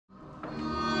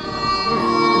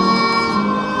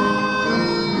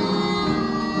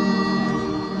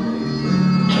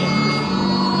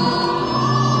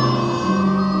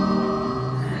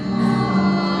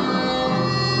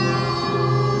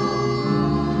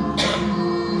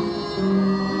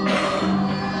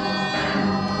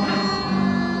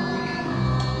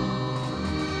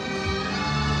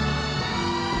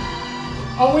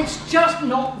Oh, it's just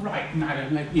not right,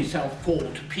 madam, letting yourself fall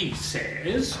to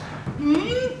pieces.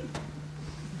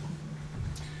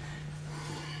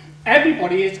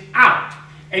 Everybody is out,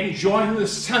 enjoying the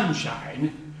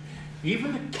sunshine.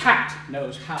 Even the cat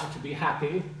knows how to be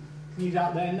happy. He's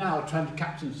out there now, trying to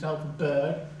catch himself a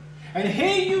bird. And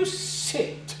here you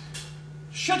sit,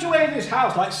 shut away in this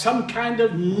house like some kind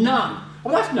of nun.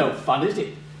 Well, that's no fun, is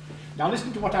it? Now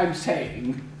listen to what I'm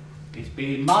saying. It's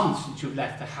been months since you've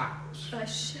left the house. I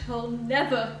shall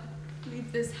never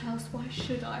leave this house. Why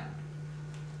should I?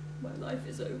 My life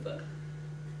is over.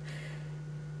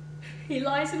 He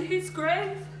lies in his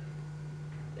grave,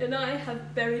 and I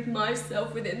have buried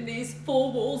myself within these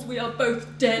four walls. We are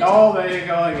both dead. Oh, there you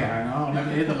go again. Oh,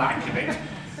 never hear the like of it.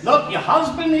 Look, your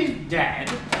husband is dead.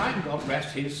 Thank God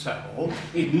rest his soul.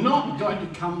 He's not going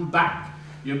to come back.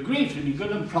 Your grief's to be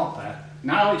good and proper.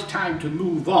 Now it's time to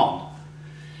move on.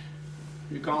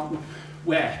 You can't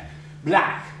wear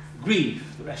black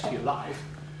grief the rest of your life.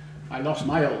 I lost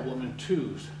my old woman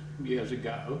too years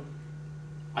ago.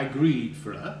 I grieved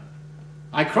for her.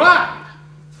 I cried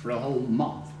for a whole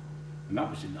month, and that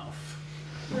was enough.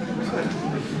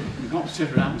 You can't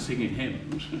sit around singing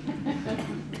hymns.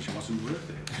 Which wasn't worth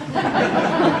it.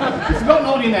 You've got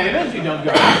naughty neighbours, you don't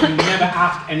go out, you never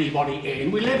ask anybody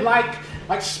in. We live like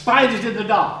spiders in the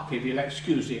dark, if you'll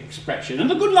excuse the expression. And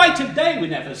the good light of day we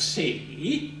never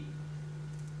see.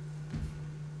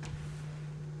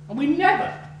 And we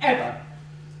never, ever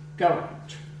go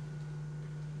out.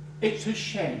 It's a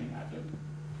shame, madam.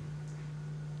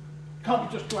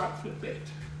 Can't you just go out for a bit?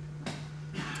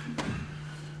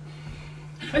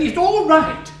 And it's all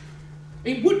right.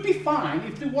 It would be fine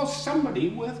if there was somebody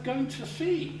worth going to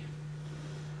see.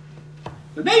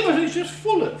 The neighbourhood is just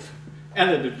full of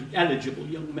eligible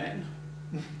young men.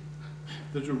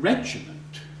 There's a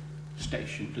regiment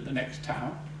stationed to the next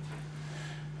town.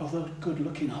 Oh, those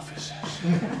good-looking officers.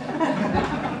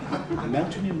 They're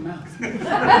melting in mouth. And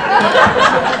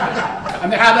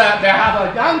they have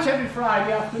a dance every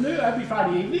Friday afternoon, every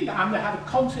Friday evening, and they have a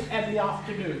concert every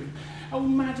afternoon. Oh,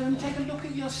 madam, take a look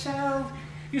at yourself.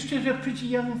 You're still a pretty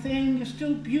young thing. You're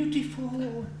still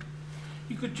beautiful.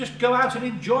 You could just go out and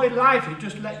enjoy life and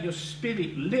just let your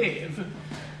spirit live.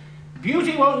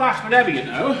 Beauty won't last forever, you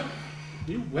know.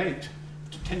 You wait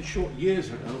till 10 short years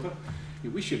are over. You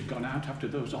wish you'd gone out after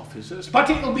those officers, but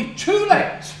it'll be too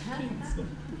late.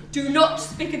 Do not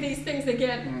speak of these things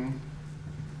again.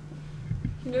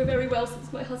 You know very well,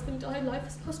 since my husband died, life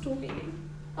has lost all meaning.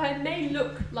 I may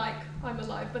look like I'm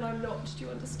alive, but I'm not. Do you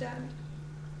understand?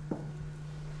 I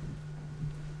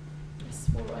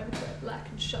swore I would wear black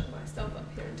and shut myself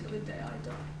up here until the day I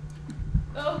die.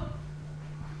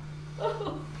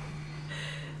 Oh,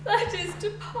 that his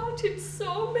departed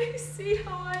soul may see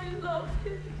how I love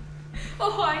him.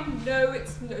 Oh, I know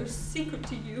it's no secret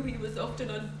to you he was often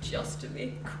unjust to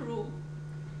me, cruel.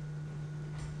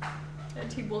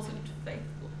 And he wasn't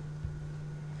faithful.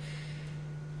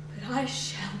 But I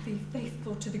shall be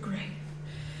faithful to the grave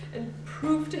and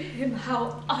prove to him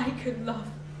how I can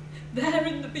love. There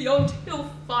in the beyond he'll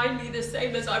find me the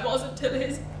same as I was until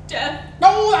his death.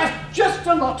 Oh, that's just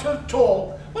a lot of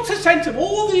talk. What's the sense of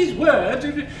all these words?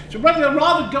 So rather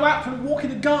go out for a walk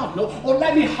in the garden, or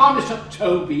let me harness up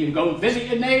Toby and go and visit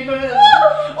your neighbours.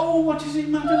 Oh, what is it,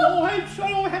 madam? Oh, I'm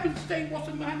sorry. Oh, heaven's sake, what's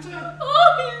the matter?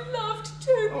 Oh, he loved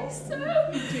Toby so.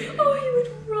 Dear. Oh, he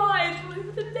would ride all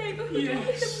over the neighbourhood.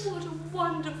 Yes. And what a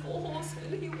wonderful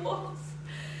horseman he was.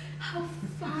 How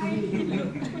fine he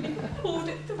looked when he pulled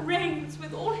at the reins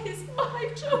with all his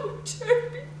might. Oh,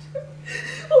 Toby.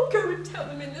 Oh, go and tell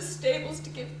them in the stables to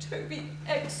give Toby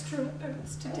extra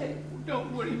oats today. Oh,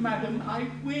 don't worry, madam, I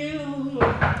will.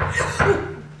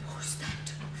 Who's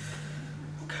that?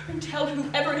 Oh, go and tell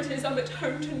whoever it is I'm at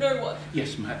home to no one.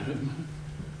 Yes, madam.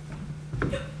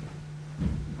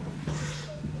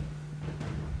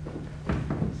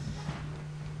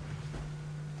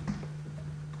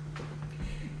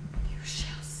 You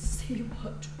shall see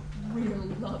what real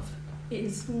love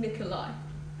is, Nikolai.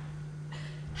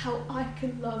 How I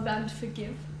can love and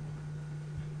forgive.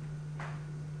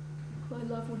 My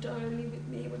love will die only with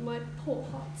me when my poor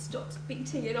heart stops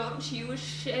beating, and aren't you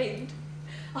ashamed?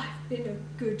 I've been a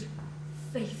good,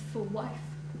 faithful wife.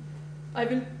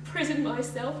 I've imprisoned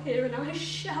myself here, and I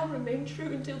shall remain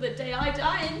true until the day I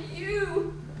die, and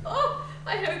you, oh,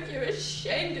 I hope you're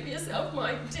ashamed of yourself,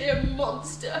 my dear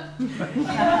monster. You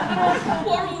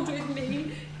quarrelled with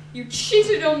me. You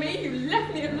cheated on me, you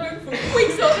left me alone for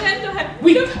weeks on end.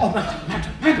 Weeks? Oh,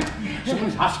 madam.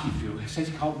 Someone's asking for you. He says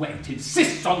he can't wait. He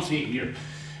insists on seeing you.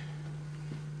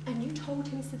 And you told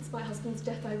him since my husband's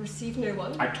death I received no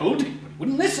one? I told him, but he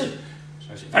wouldn't listen. So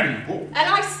suppose it's very important. And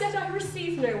I said I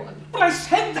received no one. Well, I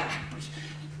said that, but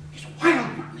he's a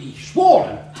wild man. He swore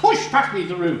and pushed past me to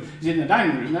the room. He's in the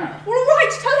dining room now. All right,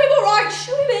 tell him all right,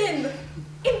 show him in.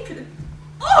 Impudent.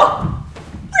 Oh,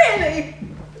 really?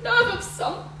 Nerve of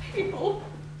some people.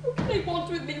 What can they want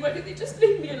with me? Why don't they just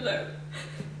leave me alone?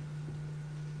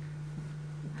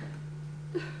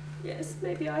 Yes,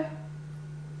 maybe I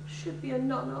should be a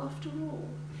nun after all.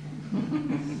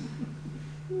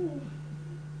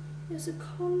 There's a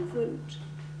convent.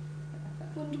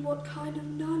 Wonder what kind of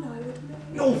nun I would make.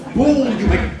 You fool! You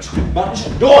make too much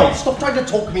noise! Stop trying to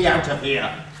talk me out of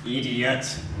here,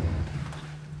 idiot!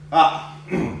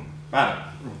 Madam.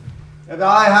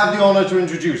 I have the honour to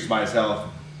introduce myself.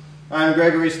 I'm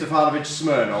Gregory Stefanovich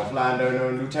Smirnov, landowner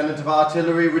and lieutenant of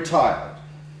artillery, retired.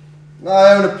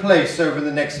 I own a place over in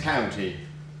the next county.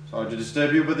 Sorry to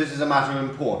disturb you, but this is a matter of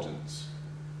importance.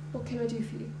 What can I do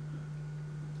for you?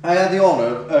 I had the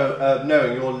honour of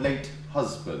knowing your late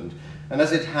husband, and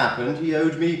as it happened, he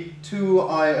owed me 2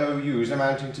 IOUs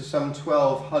amounting to some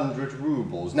 1,200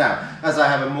 rubles. Now, as I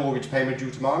have a mortgage payment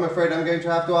due tomorrow, I'm afraid I'm going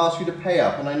to have to ask you to pay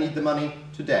up, and I need the money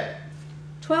today.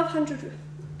 1,200.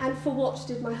 And for what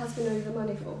did my husband owe you the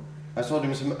money for? I sold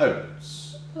him some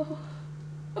oats. Oh,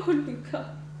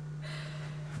 Luca.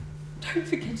 Don't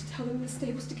forget to tell them in the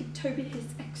stables to give Toby his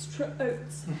extra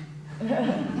oats.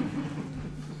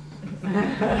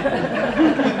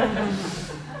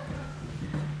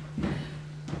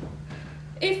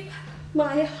 If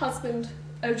my husband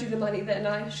owed you the money, then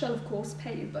I shall of course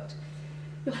pay you, but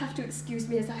you'll have to excuse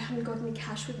me as I haven't got any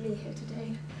cash with me here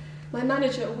today. My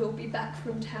manager will be back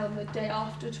from town the day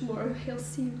after tomorrow. He'll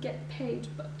see you get paid,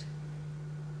 but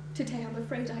today I'm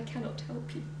afraid I cannot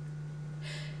help you.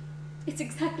 It's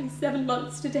exactly 7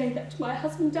 months today that my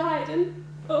husband died, and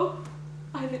oh,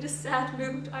 I'm in a sad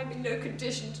mood. I'm in no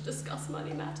condition to discuss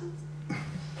money matters.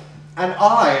 And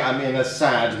I am in a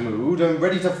sad mood and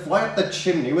ready to fly up the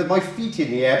chimney with my feet in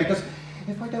the air, because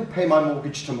if I don't pay my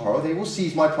mortgage tomorrow, they will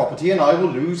seize my property and I will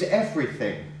lose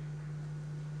everything.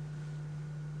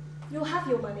 You'll have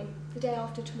your money the day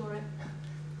after tomorrow.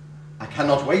 I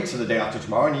cannot wait till the day after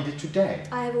tomorrow. I need it today.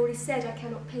 I have already said I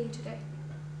cannot pay you today.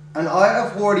 And I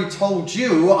have already told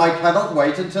you I cannot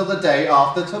wait until the day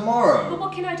after tomorrow. But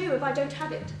what can I do if I don't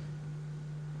have it?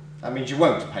 That means you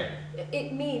won't pay me.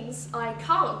 It means I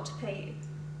can't pay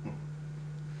you.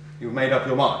 You've made up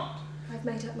your mind. I've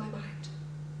made up my mind.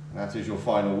 That is your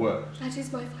final word. That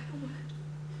is my final word.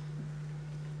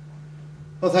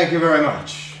 Well, thank you very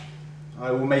much.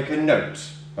 I will make a note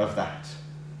of that.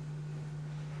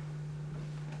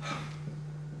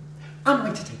 I'm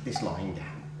going to take this lying down.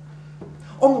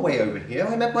 On the way over here,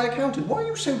 I met my accountant. Why are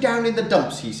you so down in the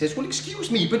dumps, he says. Well, excuse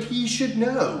me, but he should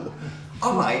know.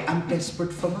 I am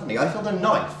desperate for money. I felt a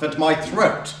knife at my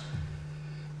throat.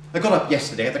 I got up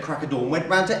yesterday at the crack of dawn, went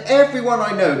round to everyone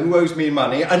I know who owes me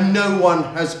money, and no one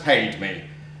has paid me.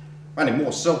 Ran in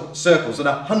more circles than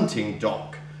a hunting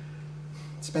dog.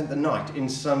 Spent the night in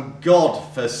some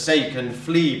god-forsaken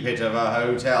flea pit of a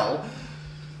hotel,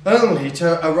 only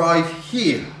to arrive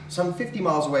here, some 50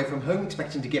 miles away from home,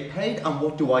 expecting to get paid, and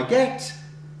what do I get?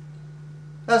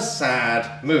 A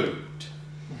sad mood.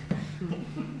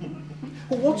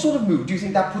 Well, what sort of mood do you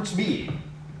think that puts me in?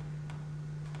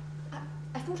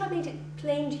 I thought I made it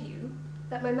plain to you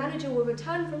that my manager will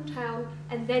return from town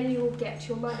and then you'll get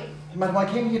your money. Madam, I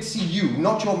came here to see you,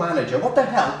 not your manager. What the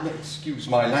hell, excuse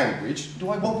my language, do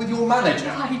I want with your manager?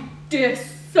 My dear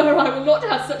sir, I will not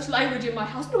have such language in my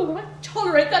house, nor will I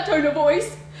tolerate that tone of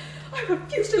voice. I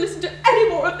refuse to listen to any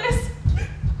more of this.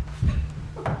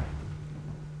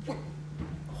 Oh,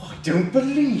 I don't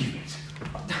believe it.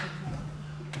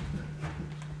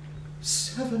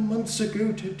 7 months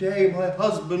ago today, my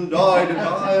husband died and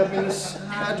I am in a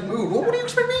sad mood. Well, what do you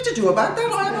expect me to do about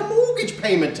that? I have a mortgage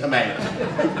payment to make.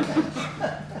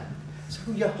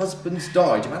 So your husband's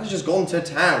died, your manager's gone to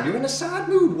town, you're in a sad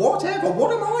mood, whatever.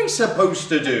 What am I supposed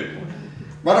to do?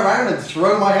 Run around and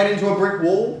throw my head into a brick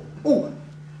wall? Oh,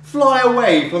 fly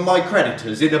away from my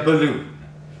creditors in a balloon?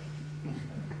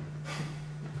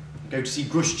 Go to see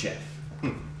Khrushchev.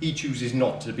 He chooses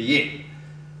not to be in.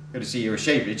 Go to see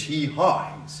Yaroshavich, he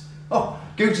hides. Oh,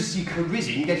 go to see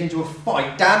Korizin, get into a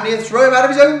fight, damn near throw him out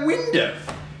of his own window.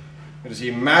 Go to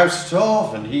see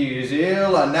Moustov, and he is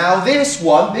ill, and now this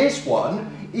one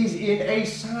is in a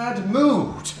sad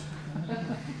mood.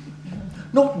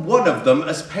 Not one of them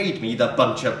has paid me, the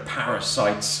bunch of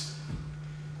parasites.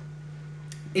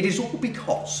 It is all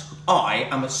because I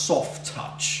am a soft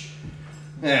touch.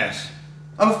 Yes,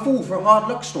 I'm a fool for a hard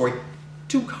luck story.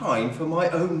 Too kind for my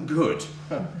own good.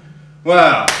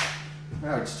 Well,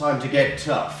 now it's time to get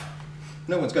tough.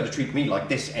 No one's going to treat me like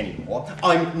this anymore.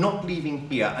 I'm not leaving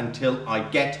here until I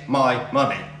get my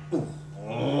money. Ooh.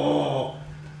 Oh,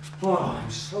 I'm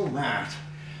so mad.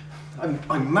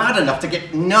 I'm mad enough to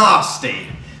get nasty.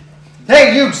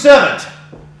 Hey, you servant!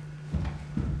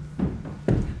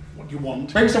 What do you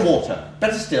want? Bring some water.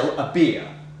 Better still, a beer.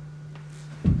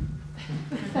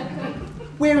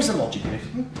 Where is the logic in it?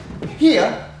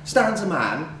 Here stands a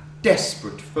man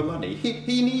desperate for money.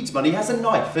 He needs money, has a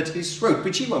knife at his throat,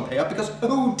 but she won't pay up because,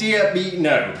 oh dear me,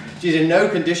 no. She's in no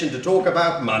condition to talk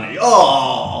about money.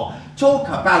 Oh, talk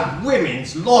about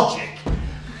women's logic.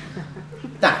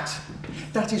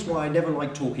 That is why I never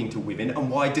like talking to women and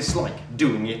why I dislike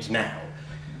doing it now.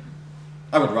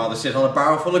 I would rather sit on a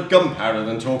barrel full of gunpowder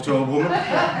than talk to a woman.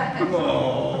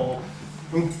 Oh,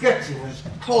 I'm getting as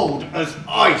cold as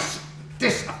ice.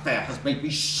 This affair has made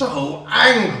me so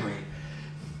angry.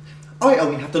 I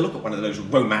only have to look at one of those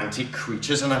romantic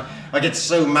creatures and I get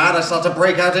so mad I start to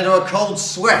break out into a cold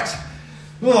sweat.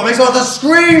 Oh, it makes me want to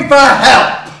scream for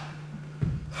help.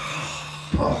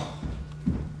 Oh.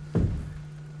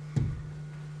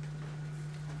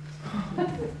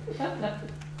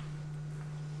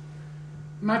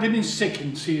 Madam is sick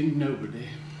and seeing nobody.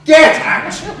 Get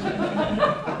out!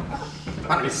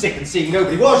 Madam is sick and seeing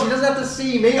nobody. Well, she doesn't have to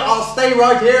see me. I'll stay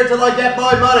right here until I get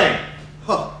my money.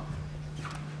 Huh.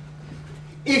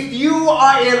 If you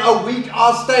are in a week,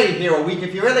 I'll stay here a week.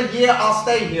 If you're in a year, I'll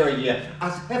stay here a year.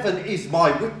 As heaven is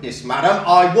my witness, madam,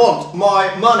 I want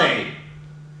my money.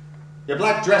 Your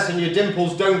black dress and your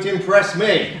dimples don't impress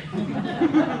me.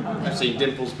 I've seen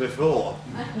dimples before.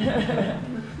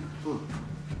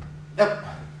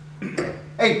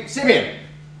 Hey, Simeon!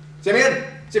 Simeon,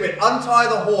 untie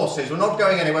the horses. We're not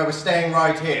going anywhere, we're staying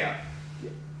right here.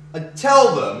 And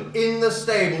tell them in the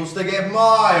stables to give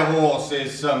my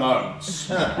horses some oats.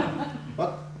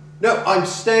 What? No, I'm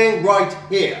staying right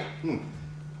here.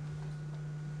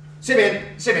 Simeon,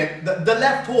 the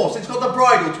left horse, it's got the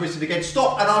bridle twisted again.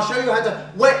 Stop and I'll show you how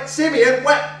to wet. Simeon,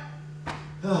 wet.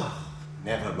 Oh,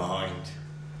 never mind.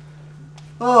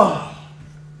 Oh,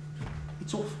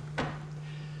 it's awful.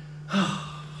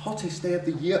 Hottest day of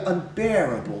the year,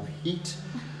 unbearable heat.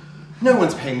 No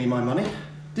one's paying me my money.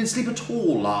 Didn't sleep at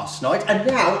all last night, and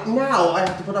now I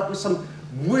have to put up with some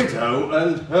widow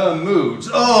and her moods.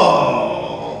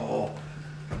 Oh!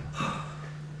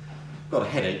 Got a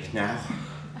headache now.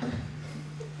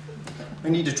 I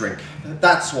need a drink.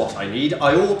 That's what I need.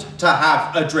 I ought to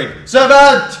have a drink.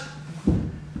 Servant!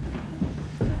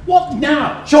 What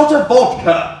now? Shot of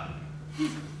vodka!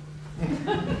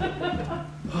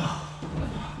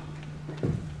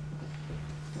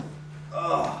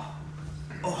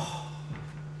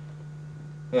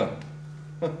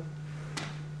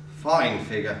 Fine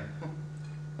figure.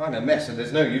 I'm a mess and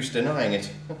there's no use denying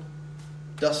it.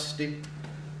 Dusty,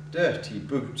 dirty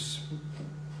boots.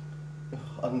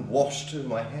 Unwashed,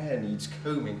 my hair needs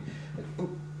combing.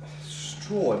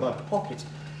 Straw in my pocket.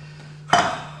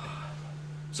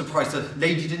 Surprised the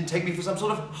lady didn't take me for some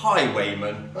sort of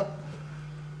highwayman.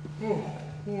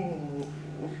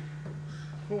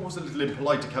 Was a little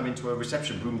impolite to come into a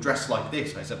reception room dressed like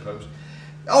this, I suppose.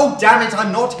 Oh, damn it,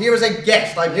 I'm not here as a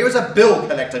guest. I'm here as a bill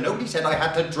collector. Nobody said I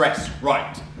had to dress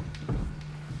right.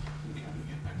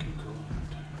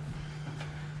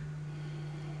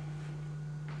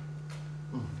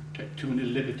 Take too many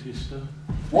liberties, sir.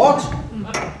 What?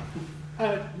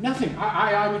 Nothing.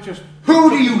 I was just...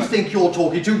 Who do you think you're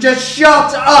talking to? Just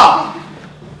shut up!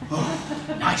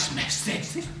 Nice mess,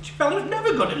 this. This fellow's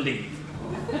never going to leave.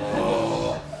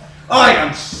 Oh, I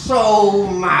am so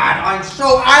mad. I'm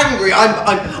so angry. I'm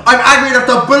angry enough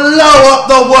to blow up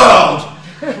the world.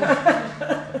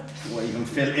 I even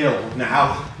feel ill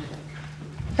now.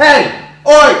 Hey!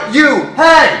 Oi, you!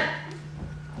 Hey!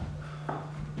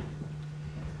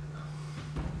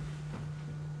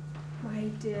 My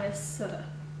dear sir,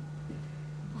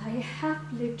 I have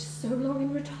lived so long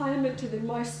in retirement and in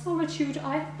my solitude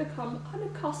I have become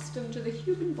unaccustomed to the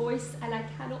human voice and I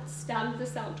cannot stand the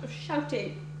sound of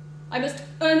shouting. I must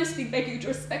earnestly beg you to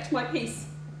respect my peace.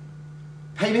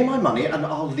 Pay me my money and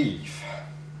I'll leave.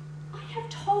 I have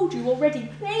told you already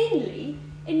plainly,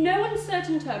 in no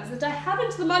uncertain terms, that I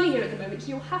haven't the money here at the moment.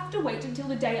 You'll have to wait until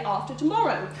the day after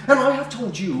tomorrow. And I have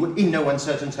told you in no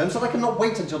uncertain terms that I cannot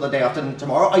wait until the day after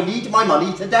tomorrow. I need my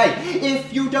money today.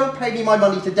 If you don't pay me my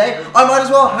money today, I might as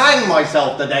well hang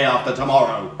myself the day after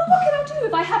tomorrow. But what can I do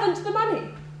if I haven't the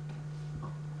money?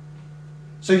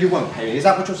 So you won't pay me, is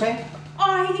that what you're saying?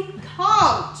 I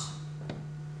can't.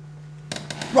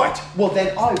 Right, well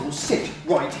then I will sit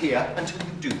right here until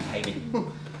you do pay me.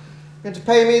 You're going to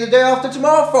pay me the day after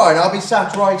tomorrow? Fine, I'll be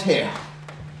sat right here.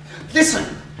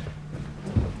 Listen!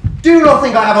 Do you not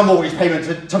think I have a mortgage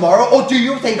payment tomorrow, or do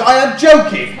you think I am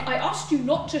joking? I asked you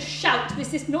not to shout.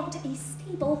 This is not a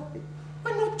stable.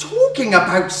 I'm not talking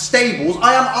about stables.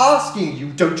 I am asking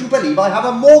you, don't you believe I have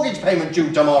a mortgage payment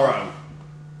due tomorrow?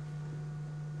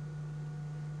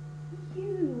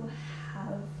 You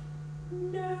have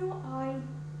no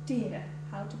idea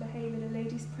how to behave in a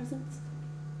lady's presence.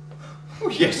 Oh,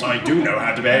 yes, I do know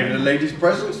how to behave in a lady's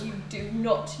presence. You do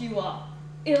not. You are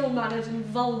ill-mannered and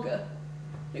vulgar.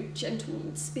 No gentleman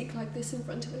would speak like this in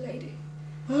front of a lady.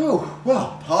 Oh,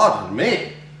 well, pardon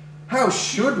me. How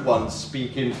should one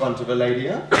speak in front of a lady,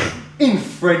 huh? In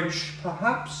French,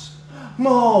 perhaps?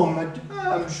 Oh,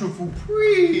 madame, je vous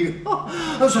prie. Oh,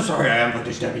 I'm so sorry I am for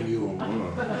disturbing you.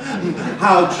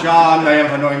 How charmed I am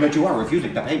for knowing that you are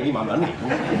refusing to pay me my money.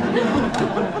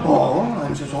 Oh,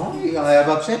 I'm so sorry I have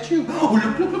upset you. Oh,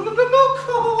 look.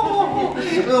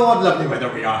 Oh, what lovely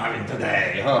weather we are having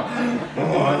today, huh?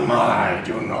 Oh, my,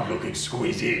 do not look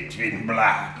exquisite in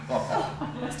black.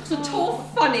 That's not at all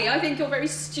funny. I think you're very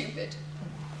stupid.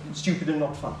 Stupid and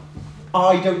not fun.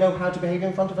 I don't know how to behave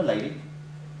in front of a lady.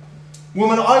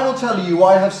 Woman, I will tell you,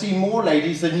 I have seen more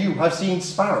ladies than you have seen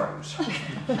sparrows.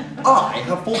 I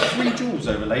have fought 3 duels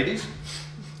over ladies.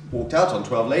 Walked out on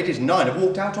 12 ladies, 9 have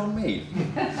walked out on me.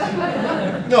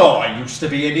 Oh, I used to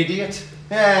be an idiot.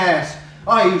 Yes,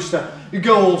 I used to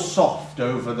go all soft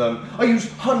over them. I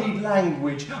used honeyed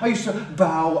language. I used to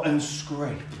bow and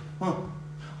scrape.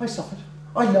 I suffered.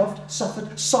 I loved,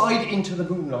 suffered, sighed into the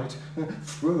moonlight,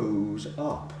 froze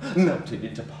up, melted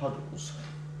into puddles.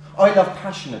 I loved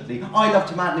passionately, I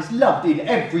loved madness, loved in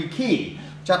every key.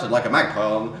 Chattered like a magpie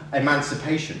on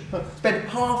emancipation. Spent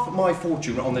half my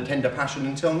fortune on the tender passion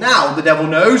until now, the devil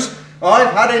knows,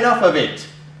 I've had enough of it.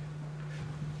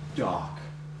 Dark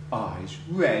eyes,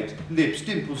 red lips,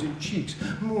 dimples in cheeks,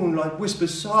 moonlight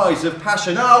whispers, sighs of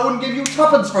passion. I wouldn't give you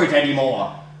 2pence for it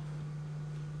anymore.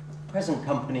 Present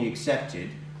company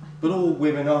accepted, but all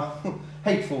women are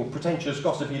hateful, pretentious,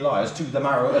 gossipy liars to the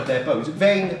marrow of their bones,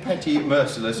 vain, petty,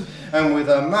 merciless, and with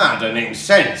a maddening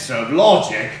sense of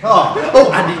logic. Oh,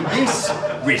 and in this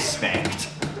respect,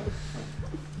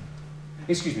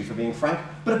 excuse me for being frank,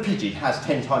 but a pigeon has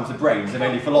 10 times the brains of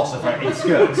any philosopher in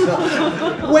skirts.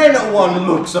 When one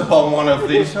looks upon one of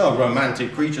these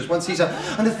romantic creatures, one sees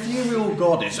an ethereal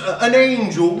goddess, an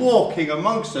angel walking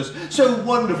amongst us, so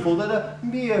wonderful that a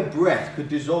mere breath could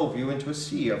dissolve you into a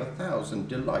sea of 1,000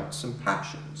 delights and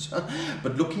passions.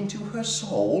 But look into her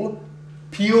soul,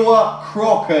 pure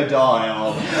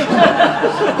crocodile.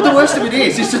 But the worst of it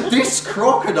is that this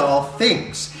crocodile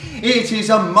thinks it is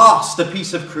a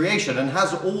masterpiece of creation and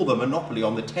has all the monopoly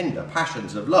on the tender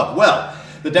passions of love. Well,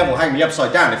 the devil hang me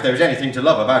upside down if there is anything to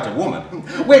love about a woman.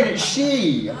 When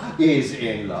she is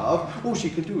in love, all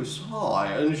she can do is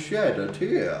sigh and shed a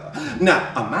tear.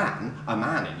 Now, a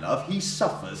man in love, he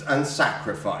suffers and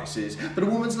sacrifices. But a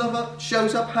woman's lover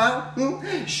shows up how?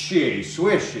 She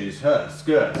swishes her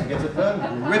skirts and gets a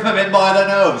firm grip of it by the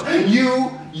nose.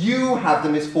 You have the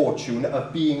misfortune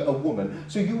of being a woman,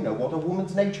 so you know what a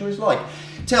woman's nature is like.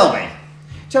 Tell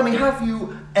me, have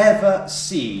you ever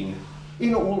seen,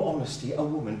 in all honesty, a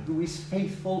woman who is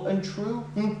faithful and true?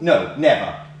 No,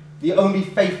 never. The only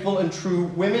faithful and true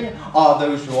women are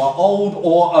those who are old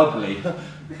or ugly.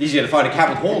 Easier to find a cat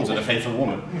with horns than a faithful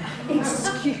woman.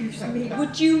 Excuse me,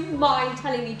 would you mind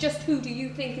telling me just who do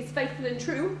you think is faithful and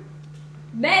true?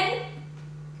 Men?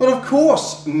 Well, of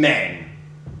course, men.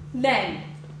 Men.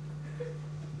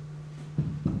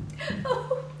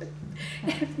 Oh,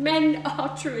 if men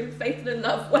are true and faithful in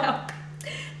love, well,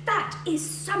 that is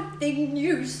something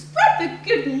new. Spread the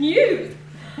good news.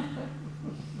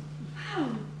 How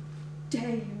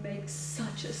dare you make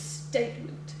such a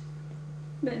statement?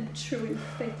 Men true and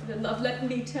faithful in love, let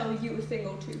me tell you a thing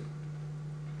or two.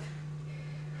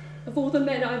 Of all the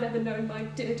men I've ever known, my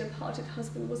dear departed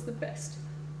husband was the best.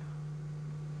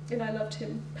 And I loved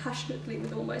him passionately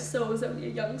with all my soul, as only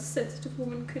a young, sensitive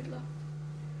woman could love.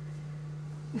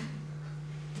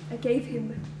 I gave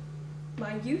him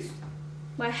my youth,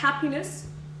 my happiness,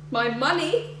 my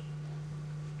money,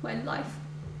 my life.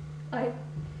 I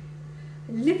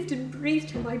lived and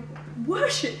breathed him, I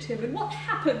worshipped him, and what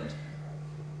happened?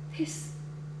 This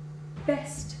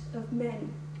best of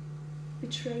men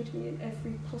betrayed me in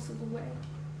every possible way.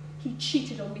 He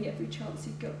cheated on me every chance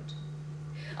he got.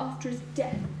 After his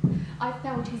death, I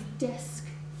found his desk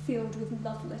filled with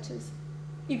love letters.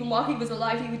 Even while he was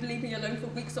alive, he would leave me alone for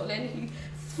weeks on end. He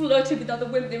flirted with other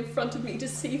women in front of me,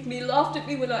 deceived me, laughed at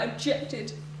me when I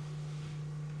objected,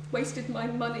 wasted my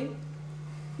money,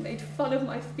 made fun of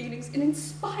my feelings, and in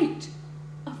spite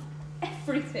of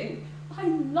everything, I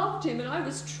loved him and I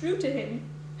was true to him.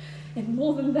 And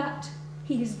more than that, he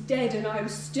He is dead and I am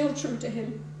still true to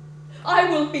him. I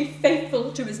will be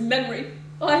faithful to his memory.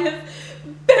 I have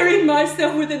buried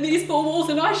myself within these four walls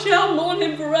and I shall mourn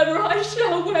him forever. I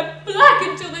shall wear black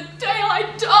until the day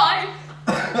I die.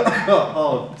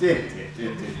 Oh, dear.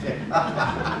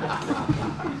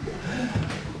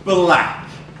 Black.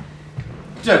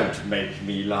 Don't make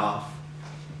me laugh.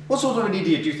 What sort of an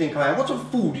idiot do you think I am? What sort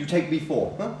of fool do you take me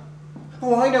for, huh?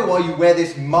 Oh, I know why you wear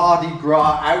this Mardi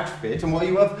Gras outfit and why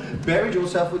you have buried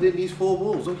yourself within these four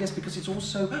walls. Oh, yes, because it's all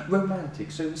so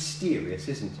romantic, so mysterious,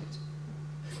 isn't it?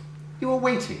 You were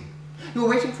waiting. You were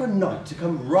waiting for a knight to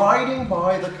come riding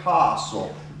by the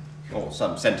castle. Or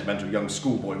some sentimental young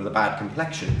schoolboy with a bad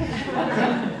complexion.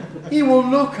 He will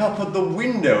look up at the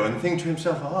window and think to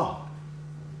himself, ah,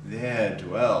 there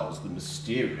dwells the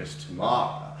mysterious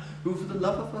Tamara, who for the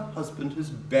love of her husband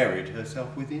has buried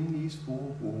herself within these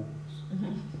four walls.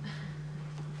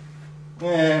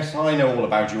 Yes, I know all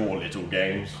about your little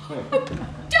games.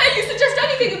 Dare you suggest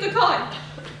anything of the kind?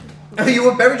 You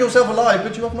have buried yourself alive,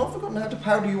 but you have not forgotten how to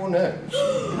powder your nose.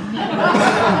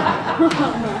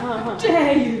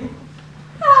 Dare you?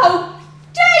 How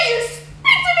dare you speak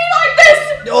to me like this?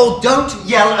 Oh, don't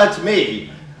yell at me.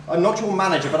 I'm not your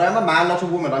manager, but I'm a man, not a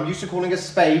woman. I'm used to calling a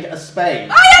spade a spade.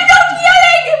 I am not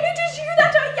yelling! It is you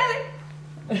that are yelling.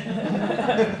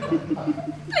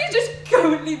 Please just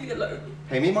go and leave me alone.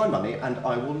 Pay me my money and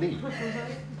I will leave.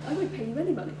 I won't pay you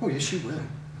any money. Oh, yes, you will.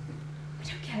 I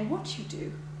don't care what you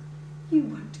do. You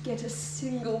won't get a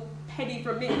single penny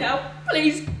from me now.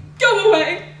 Please, go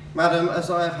away. Madam, as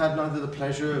I have had neither the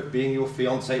pleasure of being your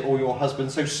fiancé or your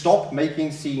husband, so stop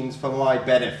making scenes for my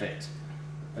benefit.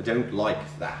 I don't like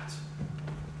that.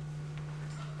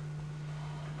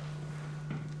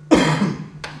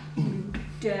 You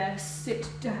dare sit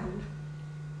down.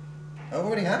 I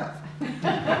already have.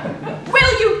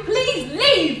 Will you please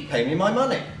leave? Pay me my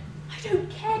money. I don't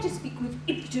care to speak with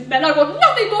impudent men. I want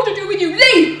nothing more to do with you.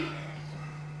 Leave!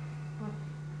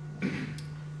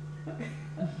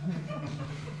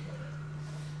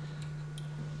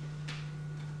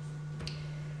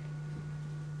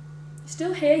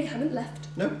 Still here? You haven't left?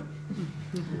 Nope.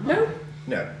 No?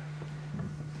 No.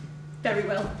 Very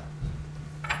well.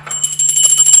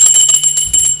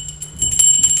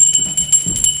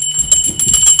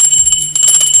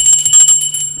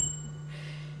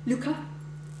 Luca,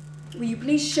 will you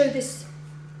please show this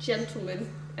gentleman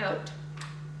out?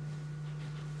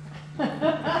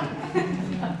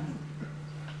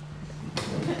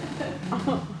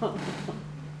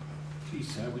 Please,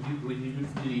 sir, will you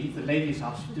leave? The lady's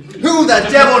asked you to leave. Who the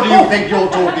devil do you think you're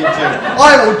talking to?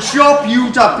 I will chop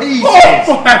you to pieces!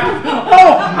 Oh,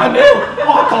 I know!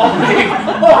 Oh, I can't breathe!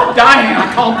 Oh, I'm dying, I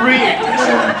can't breathe!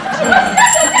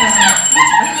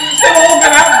 They're all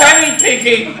going out belly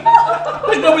picking!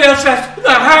 There's nobody else left in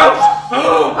the house!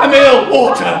 Oh, I'm ill!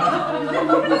 Water!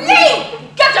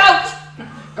 Leave! Get out!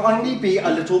 Kindly be a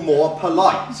little more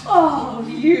polite. Oh,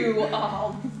 you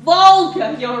are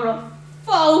vulgar. You're a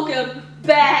vulgar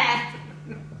bear.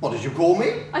 What did you call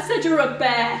me? I said you're a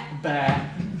bear.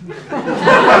 Bear.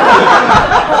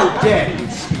 How dare you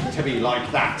speak to me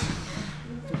like that?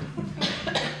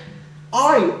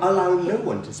 I allow no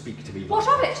one to speak to me like What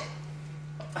that. of it?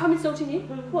 I'm insulting you.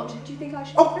 What do you think I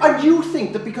should Oh, and you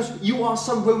think that because you are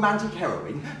some romantic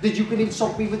heroine that you can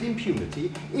insult me with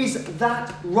impunity? Is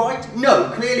that right? No,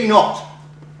 clearly not.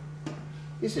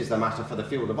 This is the matter for the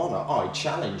field of honour. I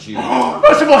challenge you.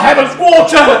 Merciful heavens,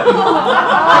 water!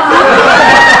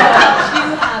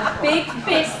 You have big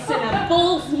fists and a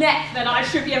bull's neck that I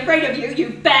should be afraid of you, you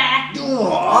bear.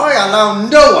 Oh, I allow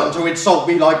no one to insult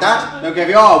me like that. Don't give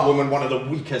your woman one of the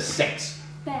weaker sex.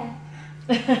 Bear.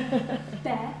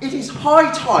 Bear. It is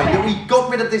high time that we got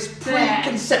rid of this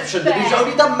preconception that it's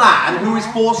only the man who is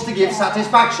forced to give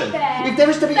satisfaction. If there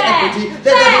is to be equity, then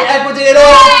there will be equity in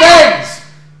all things.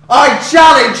 I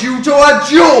challenge you to a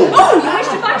duel! Oh, you wish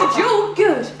to fight a duel?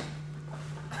 Good.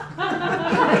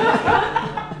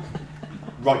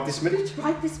 Right this minute?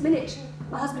 Right this minute.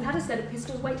 My husband had a set of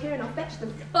pistols. Wait here and I'll fetch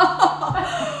them.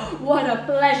 What a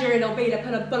pleasure it'll be to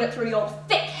put a bullet through your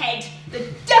thick head. The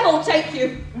devil take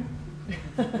you.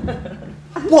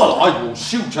 Well, I will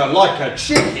shoot her like a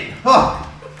chicken. Huh.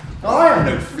 I am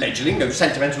no fledgling, no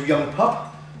sentimental young pup.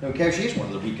 Don't care if she is one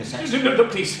of the weaker sex. No,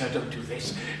 please, sir, don't do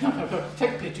this. No,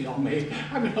 take pity on me.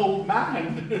 I'm an old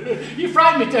man. You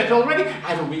frightened me dead already.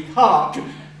 I have a weak heart.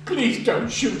 Please don't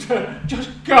shoot her.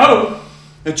 Just go.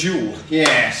 A duel,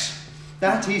 yes.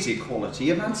 That is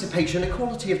equality, emancipation,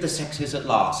 equality of the sexes at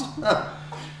last.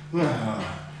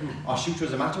 I'll shoot her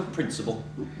as a matter of principle.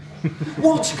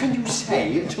 What can you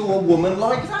say to a woman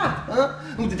like that? Huh?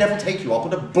 Who the devil take you? I'll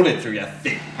put a bullet through your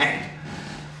thick head.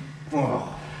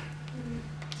 Oh.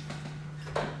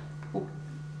 Oh.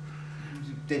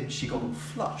 Then she got all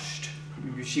flushed.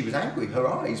 She was angry. Her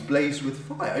eyes blazed with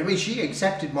fire. I mean, she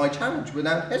accepted my challenge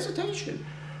without hesitation.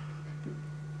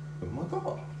 But, oh my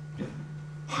God.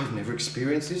 I've never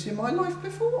experienced this in my life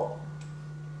before.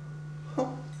 Huh.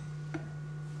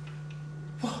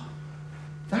 Well,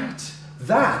 that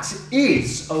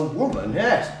is a woman,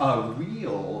 yes, a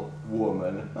real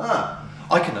woman. Ah,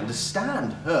 I can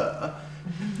understand her.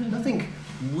 Nothing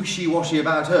wishy-washy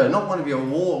about her, not one of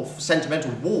your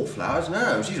sentimental wallflowers,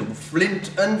 no, she's all flint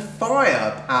and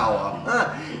fire power.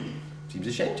 Ah, seems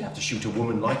a shame to have to shoot a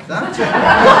woman like that.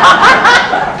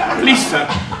 Please, sir,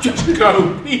 just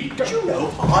go, please go. Do you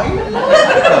know, I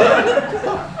like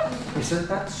her. Isn't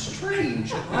that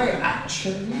strange? I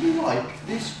actually like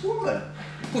this woman.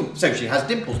 So she has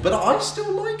dimples, but I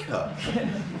still like her.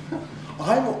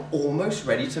 I'm almost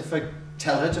ready to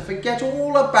tell her to forget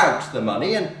all about the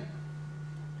money and...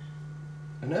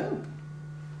 No.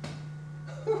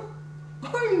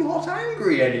 I'm not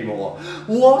angry anymore.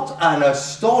 What an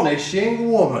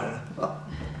astonishing woman.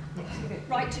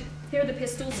 Right, here are the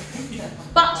pistols.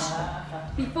 But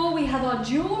before we have our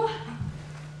duel,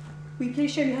 will you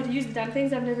please show me how to use the damn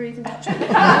things? I've never even touched them.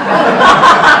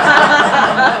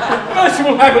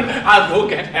 Merciful heaven, I will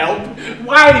get help.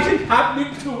 Why is it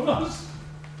happening to us?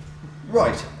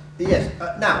 Right, yes.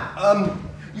 Now,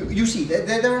 you see,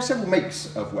 there are several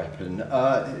makes of weapon.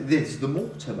 There's the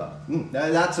Mortimer.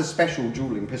 That's a special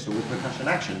dueling pistol with percussion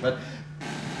action. But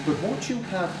what you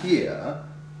have here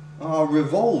are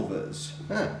revolvers.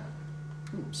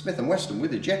 Smith & Wesson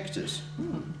with ejectors.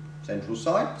 Central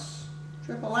sights,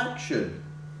 triple action.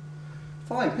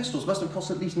 Fine pistols must have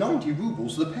cost at least 90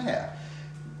 rubles the pair.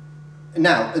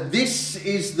 Now, this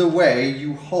is the way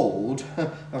you hold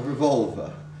a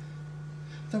revolver.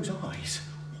 Those eyes.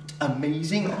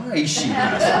 Amazing eyes she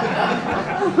has.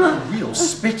 A real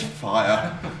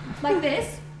spitfire. Like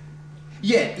this?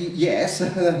 Yeah, yes,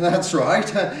 that's right.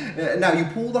 Now you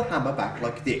pull the hammer back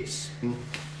like this.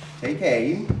 Take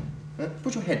aim.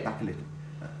 Put your head back a little.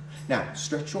 Now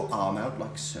stretch your arm out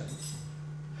like so.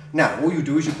 Now all you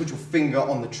do is you put your finger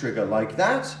on the trigger like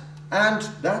that, and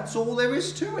that's all there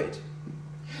is to it.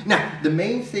 Now, the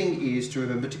main thing is to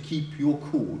remember to keep your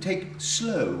cool. Take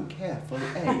slow, careful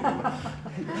aim.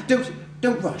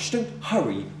 Don't rush, don't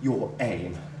hurry your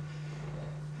aim.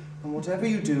 And whatever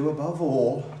you do, above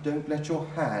all, don't let your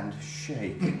hand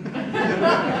shake.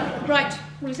 Right,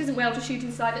 well it isn't well to shoot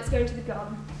inside, let's go into the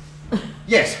garden.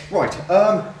 Yes, right.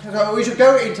 So we should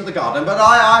go into the garden, but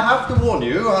I have to warn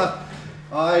you,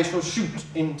 I shall shoot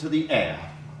into the air.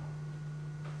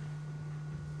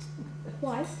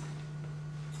 Why?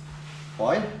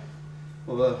 Why?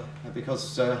 Well,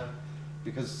 because that's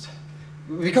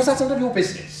none of your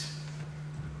business.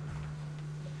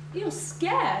 You're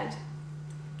scared?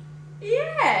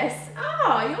 Yes!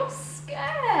 Ah, you're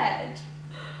scared!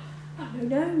 Oh,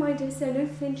 no, my dear sir, no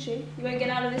flinching. You won't get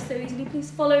out of this so easily.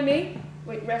 Please follow me.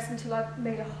 Won't rest until I've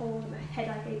made a hole in the head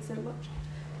I hate so much.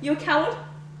 You a coward?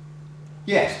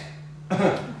 Yes.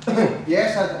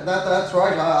 Yes, that's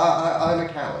right. I'm a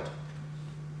coward.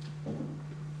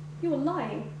 You're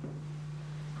lying.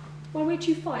 Why won't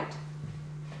you fight?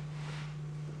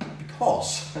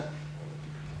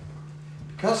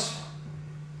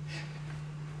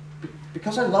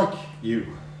 Because I like you.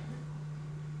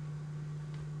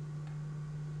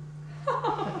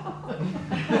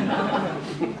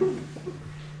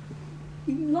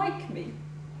 You like me?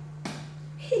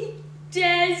 He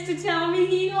dares to tell me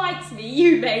he likes me.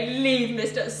 You may leave,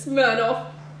 Mr. Smirnoff.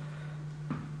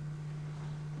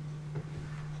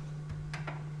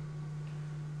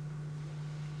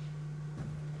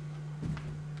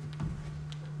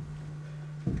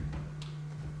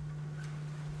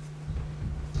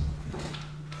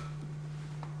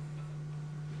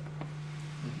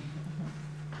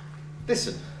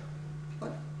 Listen,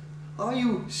 are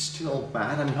you still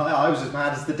mad? I mean, I was as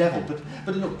mad as the devil,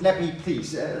 but look, let me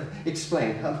please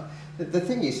explain. The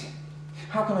thing is,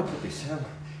 how can I put this?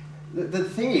 The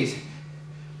thing is,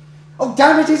 oh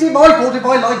damn it, is it my fault if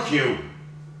I like you?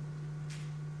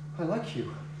 I like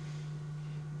you.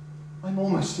 I'm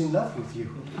almost in love with you.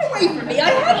 Away from me, I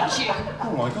hate you!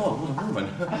 Oh my God, what a woman.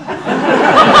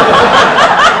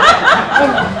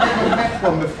 I've never met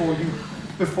one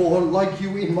before like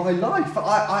you in my life.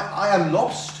 I am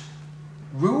lost,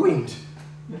 ruined,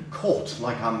 caught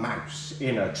like a mouse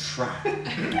in a trap.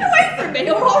 Get away from me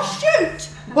or I'll shoot!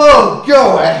 Oh,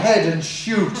 go ahead and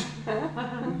shoot.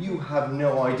 You have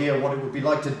no idea what it would be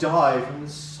like to die from the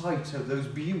sight of those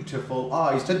beautiful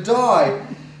eyes, to die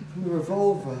from the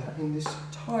revolver in this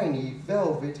tiny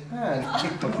velvet hand. I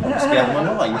must be out of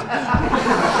my mind.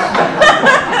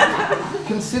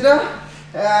 Consider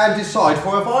and decide,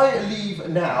 for if I leave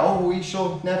now, we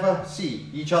shall never see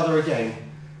each other again.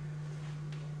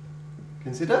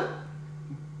 Consider.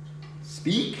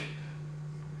 Speak.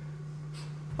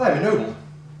 I am a noble.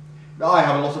 I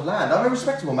have a lot of land. I'm a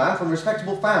respectable man from a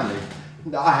respectable family.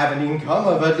 I have an income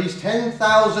of at least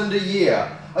 10,000 a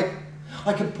year.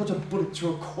 I can put a bullet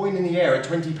through a coin in the air at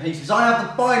 20 paces. I have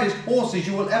the finest horses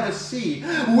you will ever see.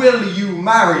 Will you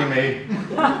marry me?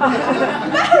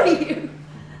 Marry you?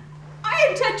 I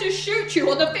intend to shoot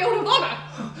you on the field of honour.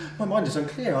 My mind is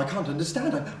unclear. I can't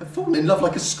understand. I've fallen in love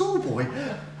like a schoolboy.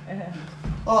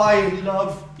 I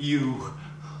love you.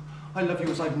 I love you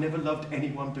as I've never loved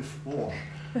anyone before.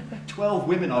 12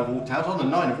 women I've walked out on and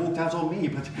 9 have walked out on me,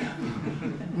 but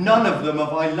none of them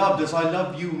have I loved as I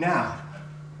love you now.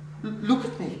 Look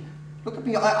at me. Look at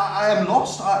me. I am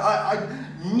lost. I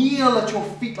kneel at your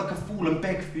feet like a fool and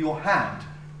beg for your hand.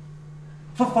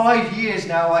 For 5 years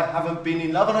now I haven't been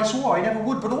in love, and I swore I never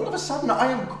would, but all of a sudden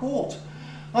I am caught.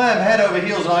 I am head over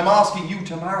heels and I'm asking you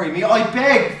to marry me. I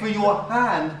beg for your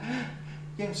hand.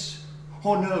 Yes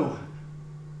or no?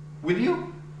 Will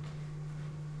you?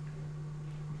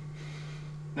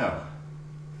 No.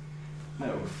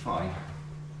 No, fine.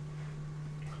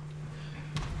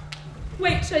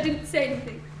 Wait, I didn't say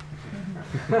anything.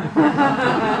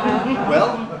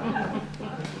 Well?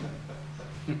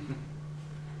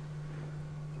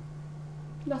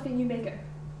 Nothing, you may go.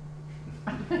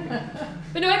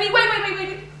 But no, I mean,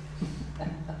 wait.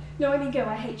 No, I mean, go,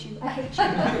 I hate you. But wait,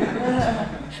 no, don't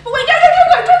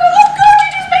go. Oh, God, you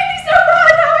just made me so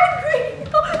mad, how angry.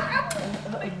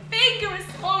 My finger is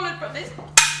swollen from this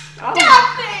damn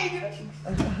thing.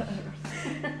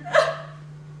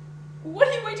 What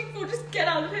are you waiting for? Just get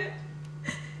out of here.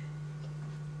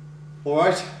 All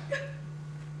right.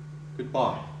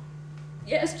 Goodbye.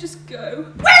 Yes, just go.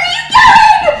 Where are you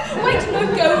going? Wait, no,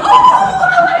 go. Oh!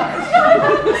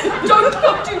 Don't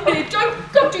come too near. Don't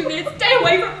come too near. Stay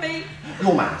away from me.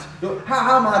 You're mad.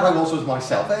 How mad I was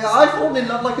myself. I've fallen in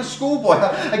love like a schoolboy.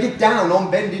 I get down on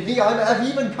bended knee. I've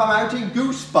even come out in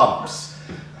goosebumps.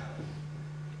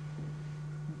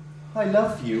 I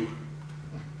love you.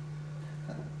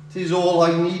 'Tis all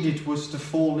I needed was to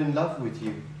fall in love with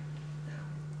you.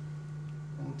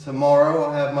 And tomorrow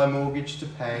I have my mortgage to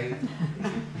pay,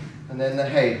 and then the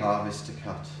hay harvest to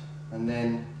cut, and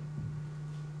then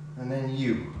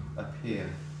you appear.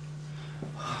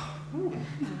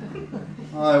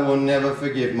 I will never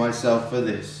forgive myself for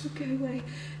this. Go away.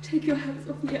 Take your hands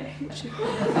off me. I hate you.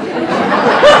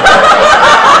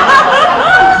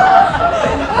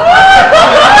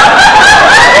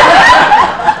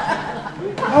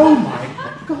 Oh my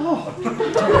God!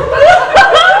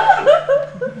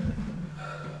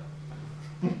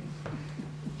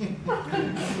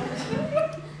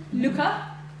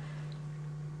 Luca,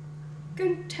 go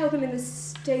and tell them in the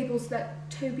stables that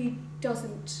Toby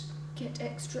doesn't get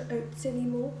extra oats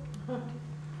anymore.